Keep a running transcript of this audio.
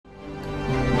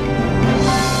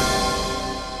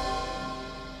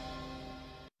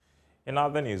In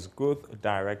other news, Growth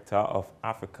Director of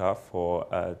Africa for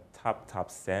Tap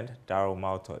Send, Darryl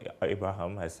Malto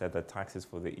Abraham, has said that taxes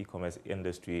for the e-commerce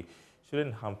industry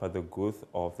shouldn't hamper the growth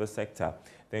of the sector.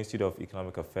 The Institute of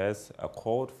Economic Affairs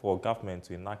called for government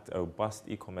to enact a robust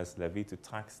e-commerce levy to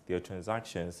tax their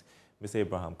transactions. Mr.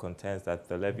 Abraham contends that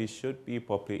the levy should be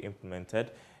properly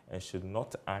implemented and should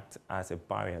not act as a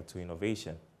barrier to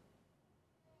innovation.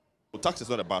 Well, tax is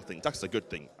not a bad thing. Tax is a good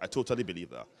thing. I totally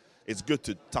believe that. It's good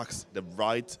to tax the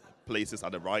right places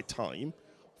at the right time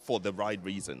for the right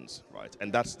reasons, right?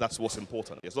 And that's what's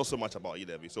important. It's not so much about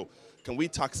e-levy. So can we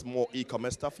tax more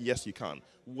e-commerce stuff? Yes, you can.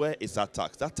 Where is that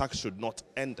tax? That tax should not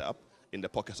end up in the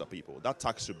pockets of people. That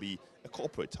tax should be a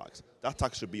corporate tax. That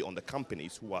tax should be on the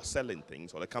companies who are selling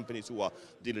things or the companies who are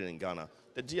dealing in Ghana.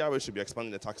 The GRA should be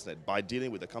expanding the tax net by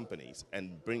dealing with the companies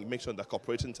and make sure that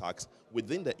corporation tax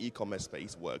within the e-commerce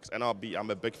space works. And I'm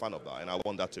a big fan of that, and I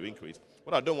want that to increase.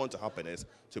 What I don't want to happen is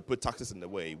to put taxes in the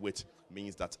way, which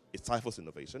means that it stifles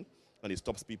innovation and it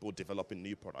stops people developing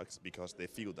new products because they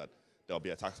feel that there'll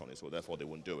be a tax on it, so therefore they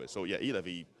won't do it. So yeah,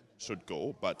 e-levy should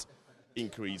go, but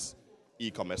increase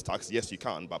e-commerce tax, yes you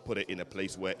can, but put it in a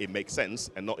place where it makes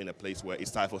sense and not in a place where it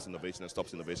stifles innovation and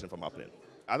stops innovation from happening.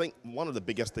 I think one of the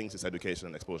biggest things is education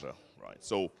and exposure, right?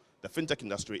 So the fintech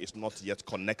industry is not yet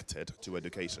connected to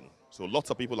education. So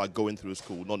lots of people are going through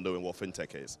school not knowing what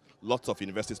fintech is. Lots of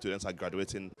university students are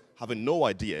graduating having no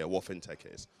idea what fintech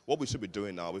is. What we should be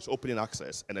doing now is opening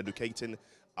access and educating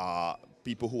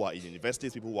people who are in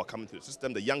universities, people who are coming through the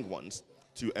system, the young ones,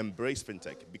 to embrace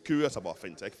fintech, be curious about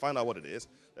fintech, find out what it is.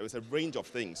 There is a range of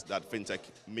things that fintech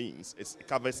means. It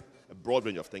covers a broad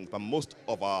range of things, but most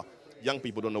of our young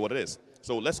people don't know what it is.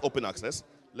 So let's open access.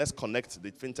 Let's connect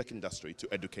the fintech industry to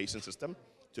education system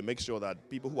to make sure that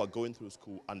people who are going through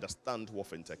school understand what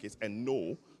fintech is and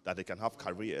know that they can have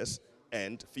careers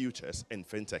and futures in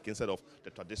fintech instead of the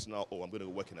traditional, oh, I'm going to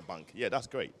work in a bank. Yeah, that's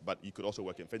great, but you could also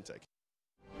work in fintech.